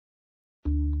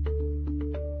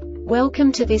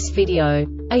Welcome to this video.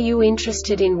 Are you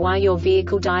interested in why your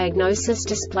vehicle diagnosis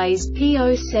displays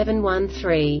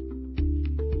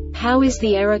P0713? How is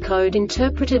the error code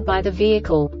interpreted by the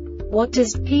vehicle? What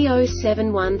does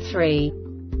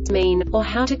P0713 mean, or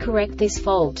how to correct this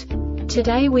fault?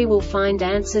 Today we will find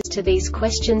answers to these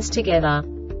questions together.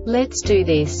 Let's do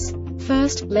this.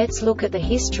 First, let's look at the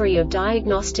history of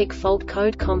diagnostic fault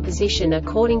code composition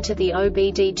according to the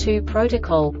OBD2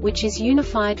 protocol, which is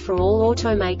unified for all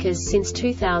automakers since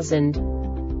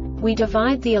 2000. We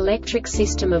divide the electric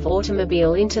system of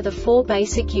automobile into the four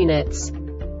basic units: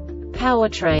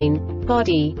 powertrain,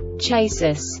 body,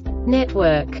 chassis,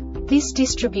 network. This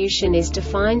distribution is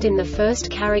defined in the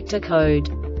first character code.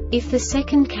 If the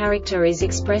second character is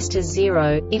expressed as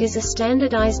 0, it is a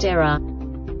standardized error.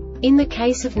 In the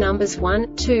case of numbers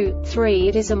 1, 2, 3,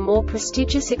 it is a more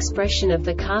prestigious expression of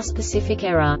the car-specific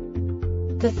error.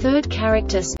 The third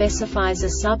character specifies a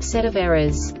subset of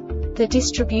errors. The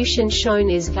distribution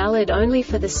shown is valid only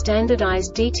for the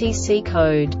standardized DTC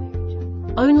code.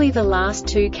 Only the last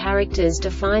two characters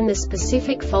define the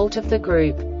specific fault of the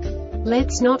group.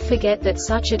 Let's not forget that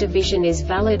such a division is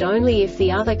valid only if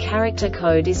the other character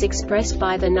code is expressed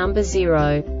by the number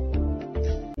 0.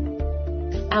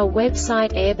 Our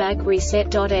website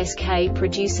airbagreset.sk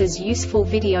produces useful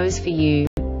videos for you.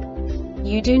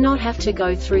 You do not have to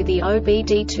go through the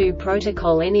OBD2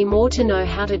 protocol anymore to know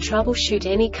how to troubleshoot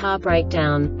any car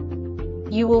breakdown.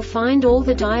 You will find all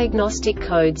the diagnostic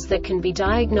codes that can be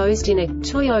diagnosed in a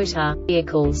Toyota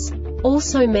vehicles.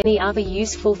 Also many other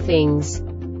useful things.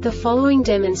 The following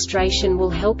demonstration will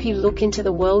help you look into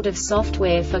the world of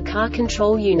software for car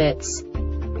control units.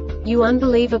 You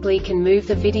unbelievably can move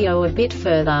the video a bit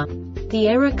further. The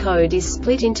error code is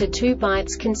split into 2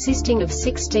 bytes consisting of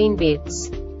 16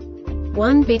 bits.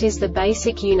 1 bit is the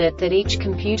basic unit that each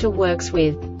computer works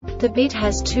with. The bit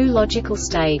has 2 logical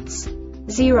states: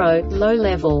 0, low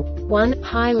level, 1,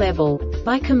 high level.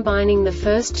 By combining the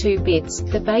first 2 bits,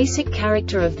 the basic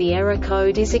character of the error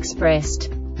code is expressed.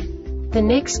 The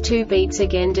next 2 beats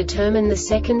again determine the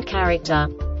second character.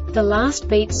 The last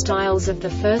beat styles of the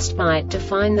first byte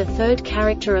define the third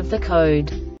character of the code.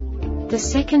 The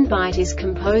second byte is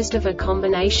composed of a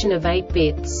combination of 8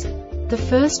 bits. The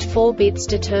first 4 bits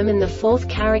determine the fourth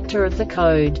character of the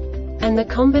code. And the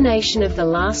combination of the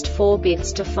last 4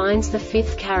 bits defines the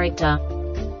fifth character.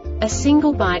 A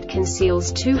single byte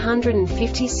conceals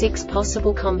 256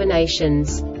 possible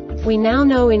combinations. We now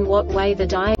know in what way the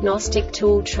diagnostic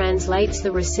tool translates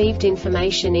the received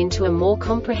information into a more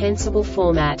comprehensible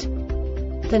format.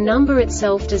 The number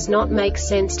itself does not make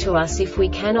sense to us if we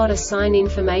cannot assign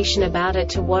information about it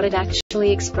to what it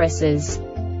actually expresses.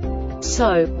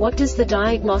 So, what does the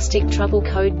Diagnostic Trouble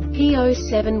Code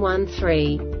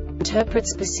P0713 interpret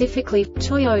specifically for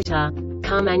Toyota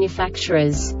car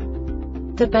manufacturers?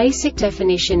 The basic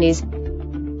definition is: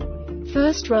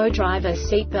 first-row driver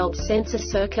seatbelt sensor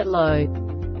circuit low.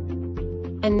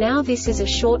 And now this is a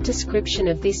short description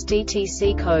of this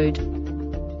DTC code.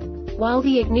 While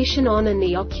the ignition on and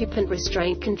the Occupant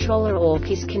Restraint Controller ORC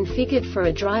is configured for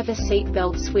a driver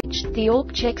seatbelt switch, the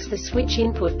ORC checks the switch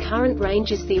input current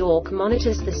ranges. The ORC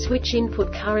monitors the switch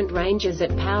input current ranges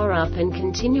at power up and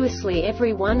continuously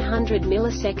every 100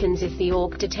 milliseconds. If the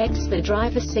ORC detects the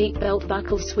driver seatbelt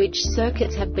buckle switch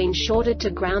circuits have been shorted to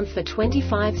ground for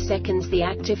 25 seconds, the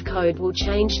active code will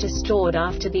change to stored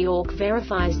after the ORC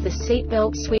verifies the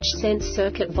seatbelt switch sense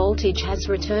circuit voltage has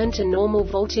returned to normal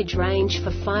voltage range for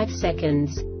 5 seconds.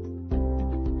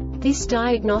 This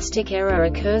diagnostic error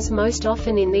occurs most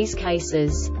often in these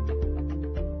cases: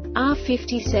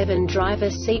 R57 driver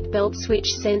seatbelt switch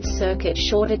sense circuit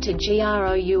shorted to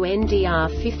s.r.o.the.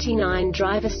 R59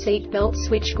 driver seatbelt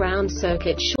switch ground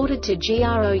circuit shorted to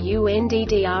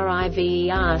s.r.o.the.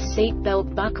 driver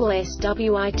seatbelt buckle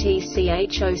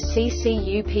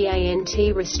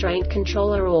switchoccupant restraint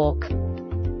controller ORC.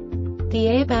 The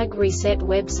Airbag Reset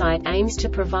website aims to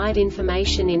provide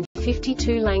information in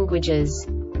 52 languages.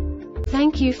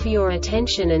 Thank you for your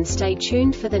attention and stay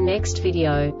tuned for the next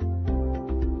video.